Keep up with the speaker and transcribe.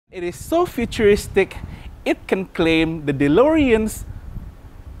It is so futuristic, it can claim the DeLorean's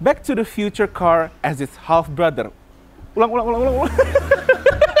Back to the Future car as its half-brother. Ulang, ulang, ulang, ulang, ulang.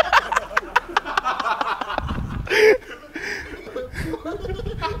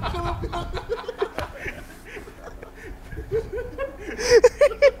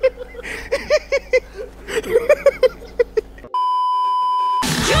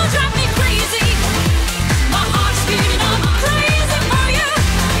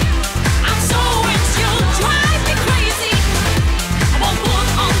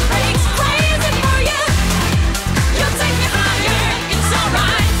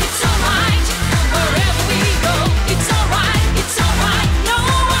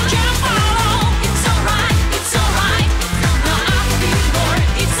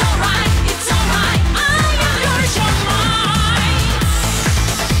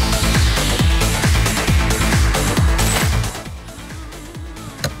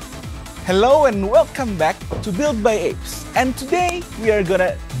 Hello and welcome back to Build by Apes. And today we are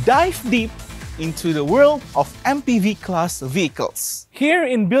gonna dive deep into the world of MPV class vehicles. Here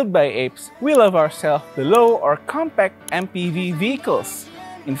in Build by Apes, we love ourselves the low or compact MPV vehicles.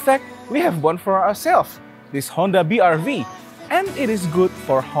 In fact, we have one for ourselves, this Honda BRV, and it is good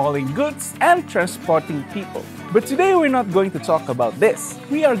for hauling goods and transporting people. But today we're not going to talk about this.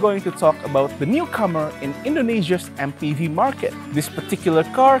 We are going to talk about the newcomer in Indonesia's MPV market. This particular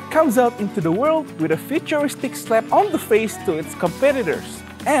car comes out into the world with a futuristic slap on the face to its competitors.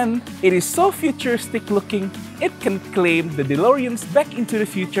 And it is so futuristic looking, it can claim the DeLorean's Back into the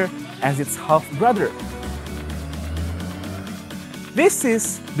Future as its half-brother. This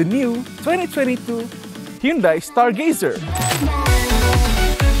is the new 2022 Hyundai Stargazer.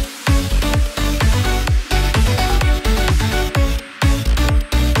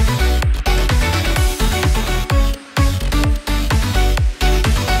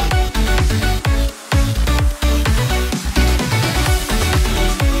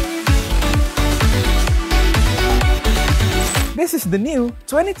 This is the new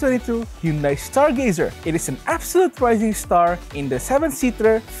 2022 Hyundai Stargazer. It is an absolute rising star in the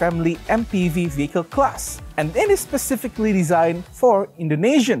 7-seater family MPV vehicle class, and it is specifically designed for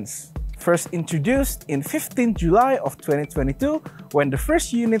Indonesians. First introduced in 15 July of 2022 when the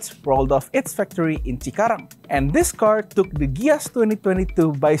first units rolled off its factory in Cikarang. And this car took the Gias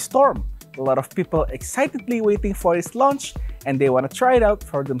 2022 by storm. A lot of people excitedly waiting for its launch and they want to try it out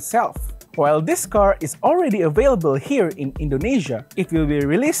for themselves. While this car is already available here in Indonesia, it will be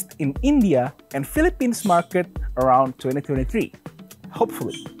released in India and Philippines market around 2023,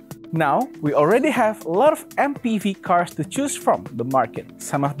 hopefully. Now, we already have a lot of MPV cars to choose from the market.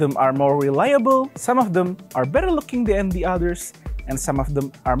 Some of them are more reliable, some of them are better looking than the others, and some of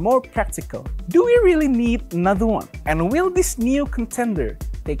them are more practical. Do we really need another one? And will this new contender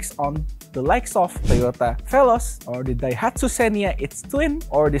takes on the likes of Toyota Veloz, or the Daihatsu Xenia its twin,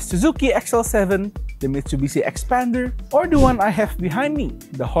 or the Suzuki XL7, the Mitsubishi Xpander, or the one I have behind me,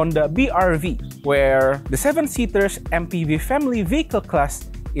 the Honda BRV, where the 7-seaters MPV family vehicle class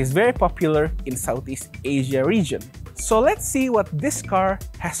is very popular in Southeast Asia region. So let's see what this car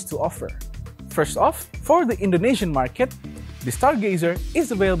has to offer. First off, for the Indonesian market, the Stargazer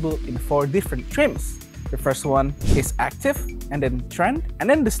is available in 4 different trims. The first one is Active, and then Trend, and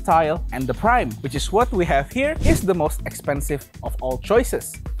then the Style and the Prime, which is what we have here, is the most expensive of all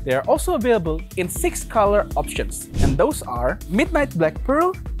choices. They are also available in 6 color options, and those are Midnight Black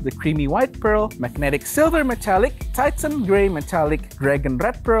Pearl, the Creamy White Pearl, Magnetic Silver Metallic, Titan Grey Metallic, Dragon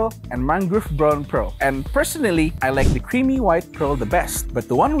Red Pearl, and Mangrove Brown Pearl. And personally, I like the Creamy White Pearl the best, but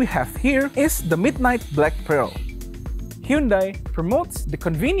the one we have here is the Midnight Black Pearl. Hyundai promotes the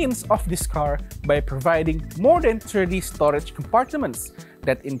convenience of this car by providing more than 30 storage compartments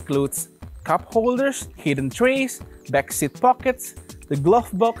that includes cup holders, hidden trays, back seat pockets, the glove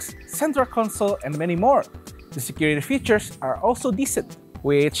box, center console, and many more. The security features are also decent,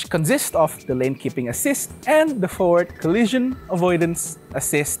 which consist of the lane keeping assist and the forward collision avoidance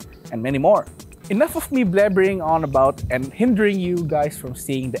assist, and many more. Enough of me blabbering on about and hindering you guys from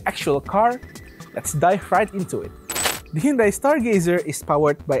seeing the actual car. Let's dive right into it. The Hyundai Stargazer is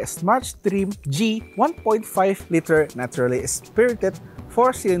powered by a Smartstream G 1.5-liter naturally aspirated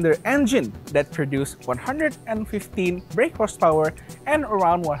 4-cylinder engine that produces 115 brake horsepower and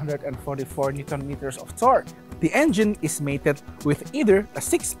around 144 Nm of torque. The engine is mated with either a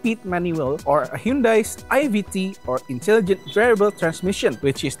 6-speed manual or a Hyundai's IVT or Intelligent Variable Transmission,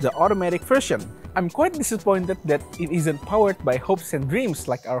 which is the automatic version. I'm quite disappointed that it isn't powered by hopes and dreams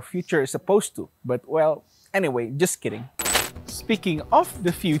like our future is supposed to, but well, anyway, just kidding. Speaking of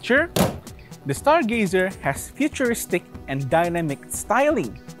the future, the Stargazer has futuristic and dynamic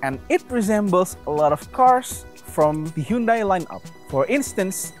styling. and it resembles a lot of cars from the Hyundai lineup. For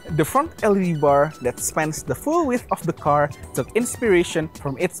instance, the front LED bar that spans the full width of the car took inspiration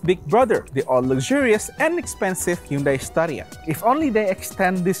from its big brother, the all-luxurious and expensive Hyundai Staria. If only they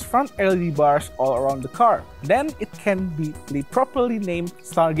extend these front LED bars all around the car, then it can be properly named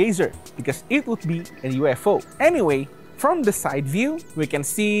Stargazer, because it would be a UFO. Anyway, from the side view, we can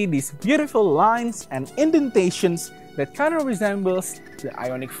see these beautiful lines and indentations that kind of resembles the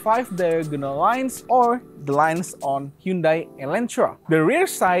Ioniq 5 diagonal lines or the lines on Hyundai Elantra. The rear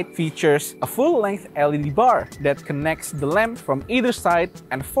side features a full-length LED bar that connects the lamp from either side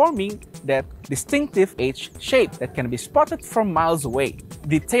and forming that distinctive H shape that can be spotted from miles away.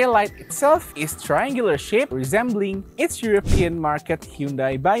 The taillight itself is triangular shape, resembling its European market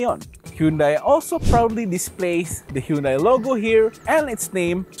Hyundai Bayon. Hyundai also proudly displays the Hyundai logo here and its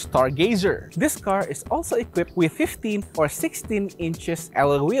name Stargazer. This car is also equipped with 15 or 16 inches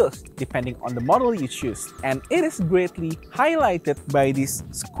alloy wheels depending on the model you choose, and it is greatly highlighted by these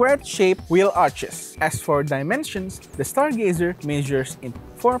squared-shaped wheel arches. As for dimensions, the Stargazer measures in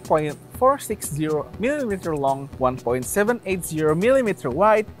 4.460mm long, 1.780mm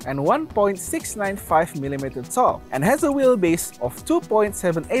wide, and 1.695mm tall, and has a wheelbase of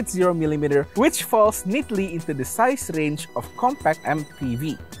 2.780mm, which falls neatly into the size range of compact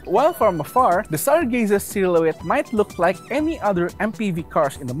MPV. While from afar, the Stargazer silhouette might look like any other MPV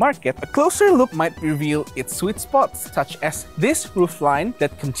cars in the market, a closer look might reveal its sweet spots, such as this roofline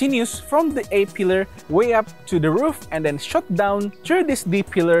that continues from the A-pillar way up to the roof and then shot down through this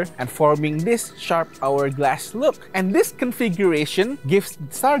D-pillar and forming this sharp hourglass look. And this configuration gives the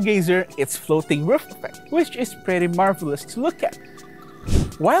Stargazer its floating roof effect, which is pretty marvelous to look at.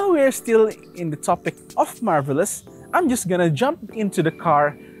 While we're still in the topic of marvelous, I'm just gonna jump into the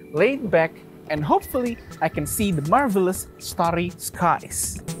car, laid back, and hopefully I can see the marvelous starry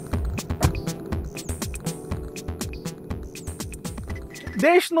skies.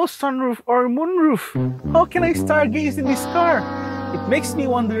 There's no sunroof or moonroof. How can I stargaze in this car? It makes me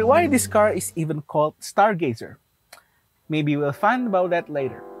wonder why this car is even called Stargazer. Maybe we'll find about that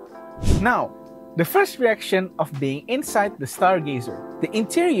later. Now, the first reaction of being inside the Stargazer. The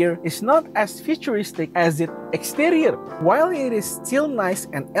interior is not as futuristic as its exterior. While it is still nice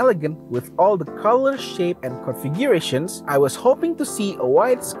and elegant with all the color, shape, and configurations, I was hoping to see a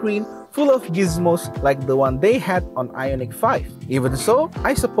wide screen full of gizmos like the one they had on Ioniq 5. Even so,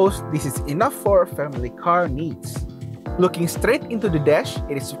 I suppose this is enough for family car needs. Looking straight into the dash,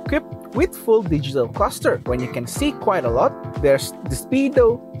 it is equipped with full digital cluster. When you can see quite a lot, there's the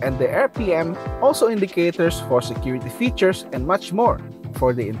speedo and the RPM, also indicators for security features and much more.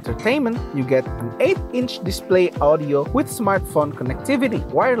 For the entertainment, you get an 8-inch display audio with smartphone connectivity,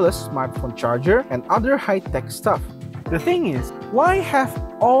 wireless smartphone charger, and other high-tech stuff. The thing is, why have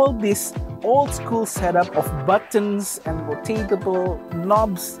all this old-school setup of buttons and rotatable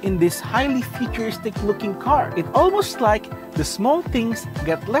knobs in this highly futuristic-looking car? It's almost like the small things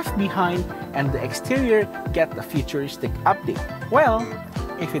get left behind and the exterior get a futuristic update. Well,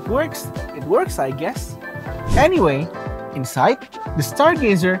 if it works, I guess. Anyway, inside, the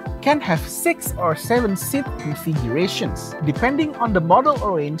Stargazer can have 6 or 7 seat configurations, depending on the model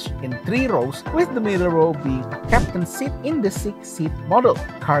or range in 3 rows, with the middle row being a captain seat in the 6-seat model.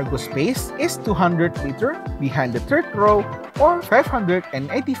 Cargo space is 200 liter behind the third row or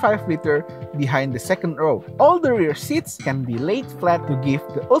 585 liter behind the second row. All the rear seats can be laid flat to give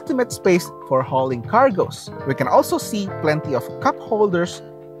the ultimate space for hauling cargos. We can also see plenty of cup holders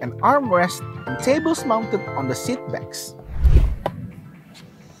and armrests and tables mounted on the seat backs.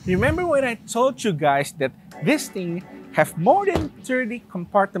 Remember when I told you guys that this thing have more than 30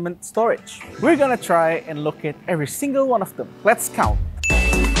 compartment storage? We're gonna try and look at every single one of them. Let's count.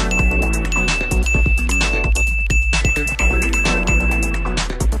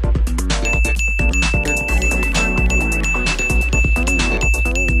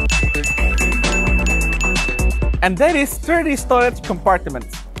 And that is 30 storage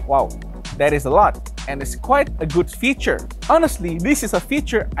compartments. Wow, that is a lot. And it's quite a good feature. Honestly, this is a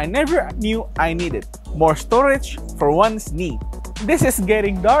feature I never knew I needed. More storage for one's need. This is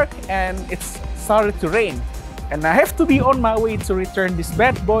getting dark and it's started to rain. And I have to be on my way to return this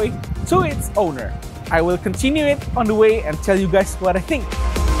bad boy to its owner. I will continue it on the way and tell you guys what I think.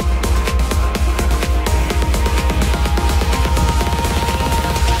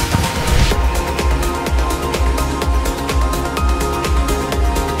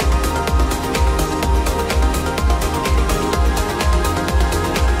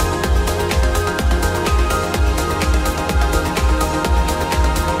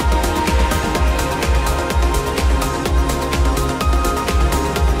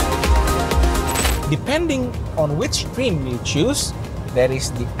 Depending on which trim you choose, that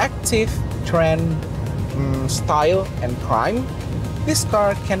is the active, trend, style, and prime, this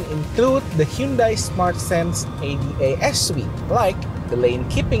car can include the Hyundai SmartSense ADAS suite, like the lane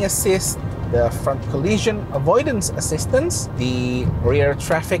keeping assist, the front collision avoidance assistance, the rear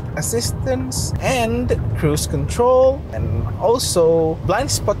traffic assistance, and cruise control, and also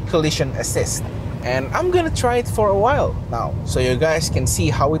blind spot collision assist. And I'm gonna try it for a while now, so you guys can see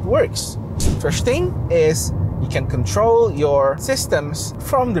how it works. First thing is, you can control your systems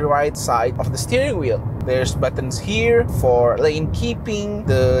from the right side of the steering wheel. There's buttons here for lane keeping,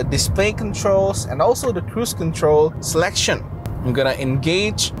 the display controls, and also the cruise control selection. I'm gonna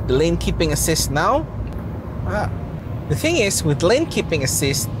engage the lane keeping assist now. The thing is, with lane keeping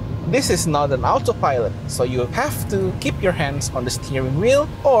assist, this is not an autopilot, so you have to keep your hands on the steering wheel,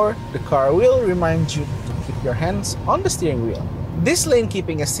 or the car will remind you to keep your hands on the steering wheel. This lane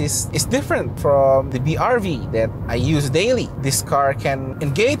keeping assist is different from the BRV that I use daily. This car can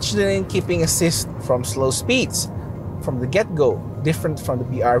engage the lane keeping assist from slow speeds from the get-go, different from the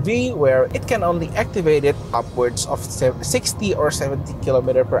BRV where it can only activate it upwards of 60 or 70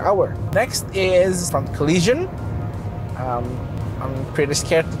 km/h. Next is front collision. I'm pretty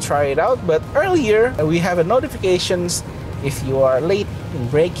scared to try it out, but earlier we have a notifications if you are late in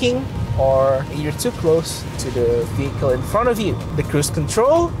braking or you're too close to the vehicle in front of you. The cruise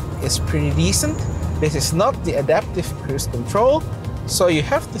control is pretty decent. This is not the adaptive cruise control, so you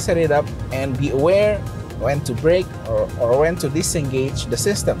have to set it up and be aware when to brake or when to disengage the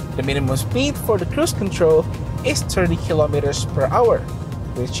system. The minimum speed for the cruise control is 30 km/h,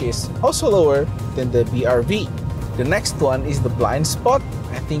 which is also lower than the BRV. The next one is the blind spot.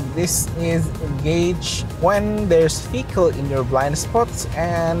 I think this is engaged when there's vehicle in your blind spots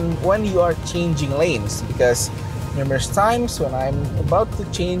and when you are changing lanes, because numerous times when I'm about to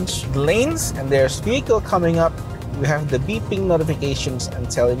change the lanes and there's vehicle coming up, you have the beeping notifications and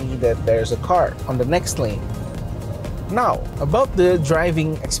telling me that there's a car on the next lane. Now, about the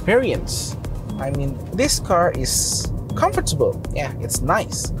driving experience. I mean, this car is comfortable. Yeah, it's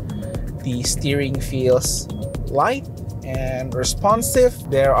nice. The steering feels light and responsive.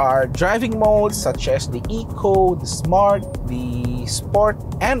 There are driving modes such as the Eco, the Smart, the Sport,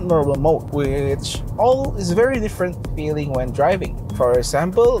 and Normal mode, which all is very different feeling when driving. For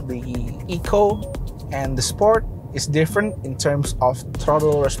example, the Eco and the Sport is different in terms of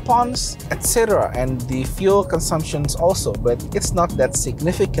throttle response, etc., and the fuel consumptions also, but it's not that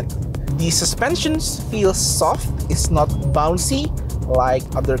significant. The suspensions feel soft, it's not bouncy like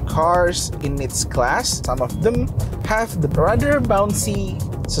other cars in its class. Some of them have the rather bouncy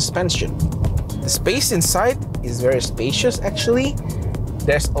suspension. The space inside is very spacious actually.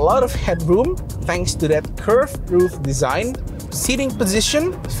 There's a lot of headroom thanks to that curved roof design. Seating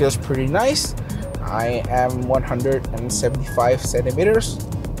position feels pretty nice. I am 175 centimeters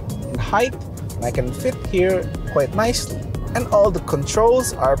in height and I can fit here quite nicely. And all the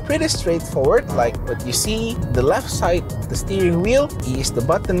controls are pretty straightforward, like what you see. The left side of the steering wheel is the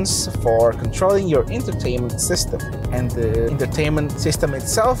buttons for controlling your entertainment system. And the entertainment system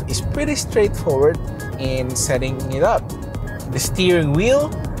itself is pretty straightforward in setting it up. The steering wheel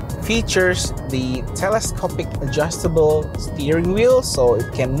features the telescopic adjustable steering wheel, so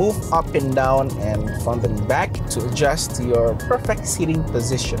it can move up and down and front and back to adjust to your perfect seating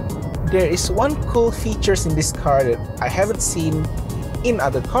position. There is one cool feature in this car that I haven't seen in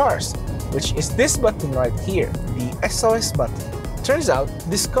other cars, which is this button right here, the SOS button. Turns out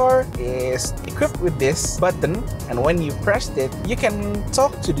this car is equipped with this button, and when you pressed it, you can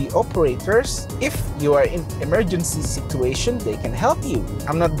talk to the operators. If you are in emergency situation, they can help you.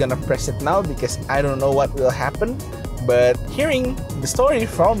 I'm not gonna press it now because I don't know what will happen, but hearing the story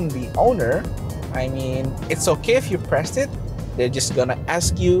from the owner, I mean, it's okay if you pressed it. They're just gonna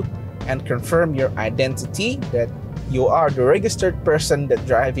ask you and confirm your identity, that you are the registered person that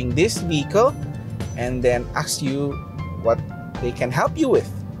driving this vehicle, and then ask you what they can help you with.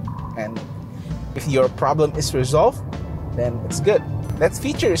 And if your problem is resolved, then it's good. That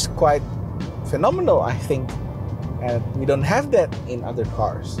feature is quite phenomenal, I think, and we don't have that in other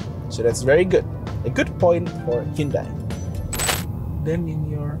cars, so that's very good. A good point for Hyundai. Then in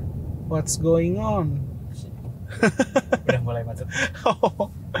your what's going on? Udah mulai macet. Oh,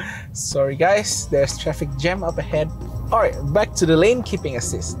 sorry guys, there's traffic jam up ahead. Alright, back to the lane keeping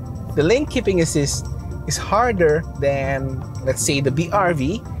assist. The lane keeping assist is harder than, let's say, the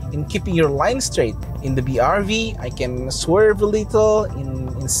BRV in keeping your line straight. In the BRV, I can swerve a little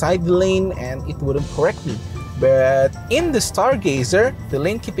inside the lane and it wouldn't correct me. But in the Stargazer, the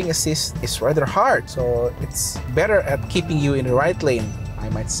lane keeping assist is rather hard, so it's better at keeping you in the right lane. I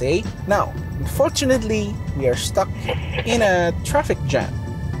might say. Now, unfortunately, we are stuck in a traffic jam,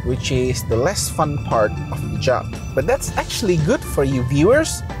 which is the less fun part of the job. But that's actually good for you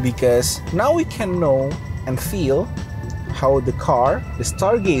viewers, because now we can know and feel how the car, the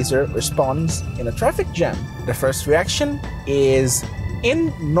Stargazer, responds in a traffic jam. The first reaction is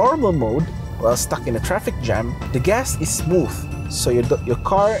in normal mode. While stuck in a traffic jam, the gas is smooth, so your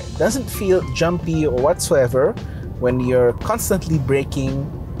car doesn't feel jumpy or whatsoever when you're constantly braking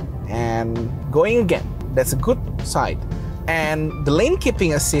and going again. That's a good side. And the lane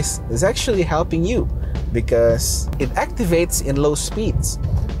keeping assist is actually helping you because it activates in low speeds,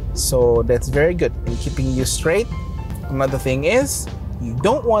 so that's very good in keeping you straight. Another thing is, you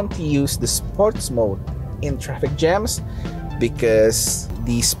don't want to use the sports mode in traffic jams, because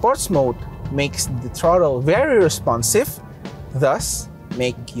the sports mode makes the throttle very responsive, thus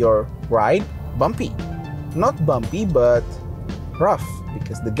make your ride bumpy. Not bumpy, but rough,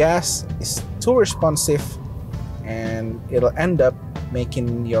 because the gas is too responsive and it'll end up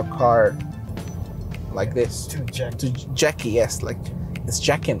making your car like this. Too jacky, yes, like it's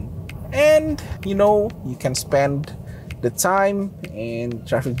jacking. And you know, you can spend the time in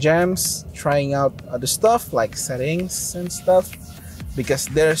traffic jams trying out other stuff like settings and stuff, because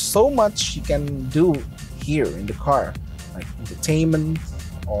there's so much you can do here in the car, like entertainment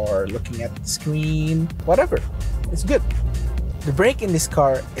or looking at the screen, whatever. It's good. The brake in this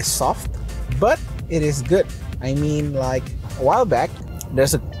car is soft, but it is good. I mean, like a while back,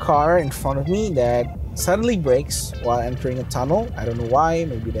 there's a car in front of me that suddenly brakes while entering a tunnel. I don't know why,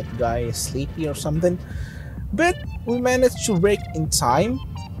 maybe that guy is sleepy or something, but we managed to brake in time.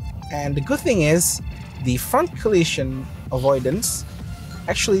 And the good thing is, the front collision avoidance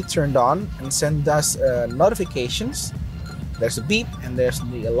actually turned on and sent us notifications. There's a beep and there's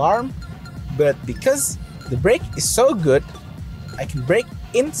the alarm, but because the brake is so good, I can brake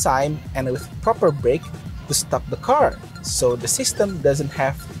in time and with proper brake to stop the car, so the system doesn't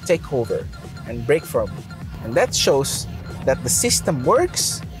have to take over and brake for me. And that shows that the system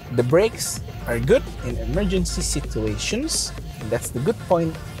works. The brakes are good in emergency situations, and that's the good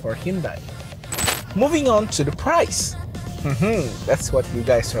point for Hyundai. Moving on to the price. That's what you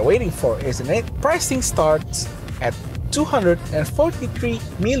guys are waiting for, isn't it? Pricing starts at 243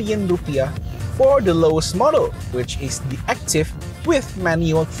 million rupiah for the lowest model, which is the active with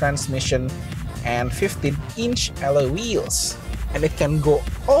manual transmission and 15-inch alloy wheels. And it can go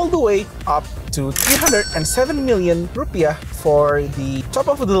all the way up to 307 million rupiah for the top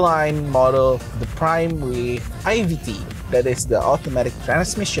of the line model, the Prime with IVT, that is the automatic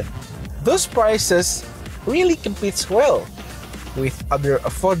transmission. Those prices really competes well with other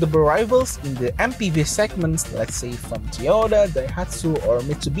affordable rivals in the MPV segments, let's say from Toyota, Daihatsu or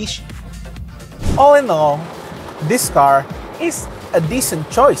Mitsubishi. All in all, this car is a decent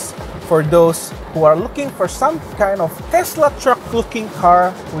choice for those who are looking for some kind of Tesla truck looking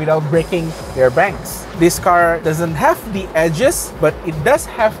car without breaking their banks. This car doesn't have the edges, but it does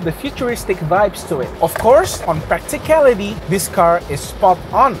have the futuristic vibes to it. Of course, on practicality, this car is spot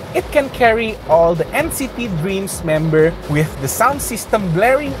on. It can carry all the NCT Dreams member with the sound system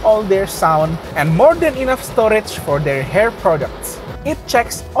blaring all their sound and more than enough storage for their hair products. It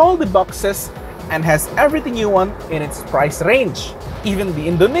checks all the boxes and has everything you want in its price range. Even the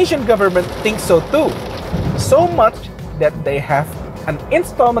Indonesian government thinks so too. So much that they have an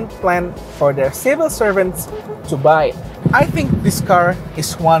installment plan for their civil servants to buy it. I think this car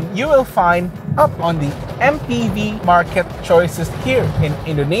is one you will find up on the MPV market choices here in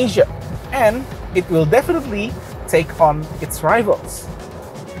Indonesia, and it will definitely take on its rivals.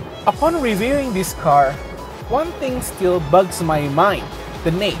 Upon reviewing this car, one thing still bugs my mind: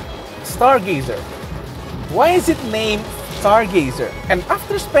 the name, Stargazer. Why is it named Stargazer? And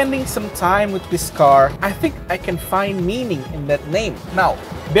after spending some time with this car, I think I can find meaning in that name. Now,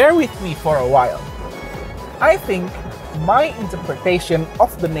 bear with me for a while. I think my interpretation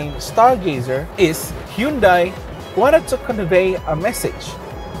of the name Stargazer is Hyundai wanted to convey a message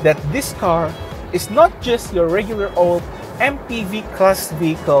that this car is not just your regular old MPV class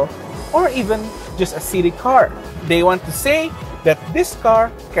vehicle or even just a city car. They want to say that this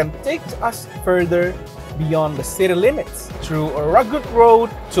car can take us further beyond the city limits, through a rugged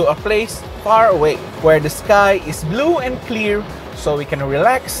road to a place far away, where the sky is blue and clear so we can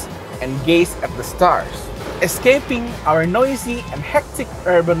relax and gaze at the stars, escaping our noisy and hectic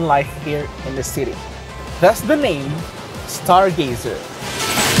urban life here in the city. Thus the name Stargazer.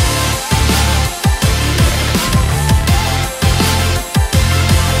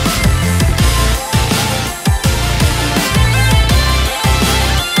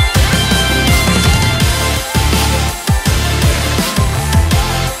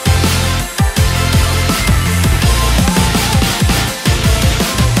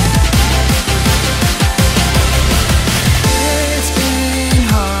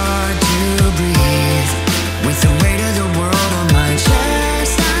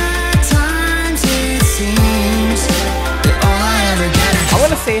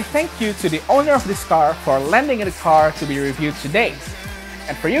 you to the owner of this car for lending the car to be reviewed today.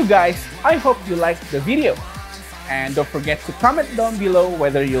 And for you guys, I hope you liked the video. And don't forget to comment down below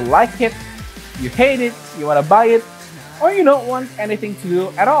whether you like it, you hate it, you want to buy it, or you don't want anything to do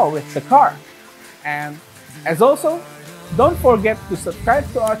at all with the car. And as also, don't forget to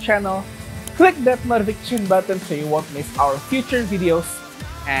subscribe to our channel, click that notification button so you won't miss our future videos.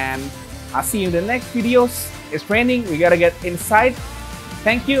 And I'll see you in the next videos. It's raining, we gotta get inside.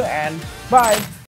 Thank you and bye!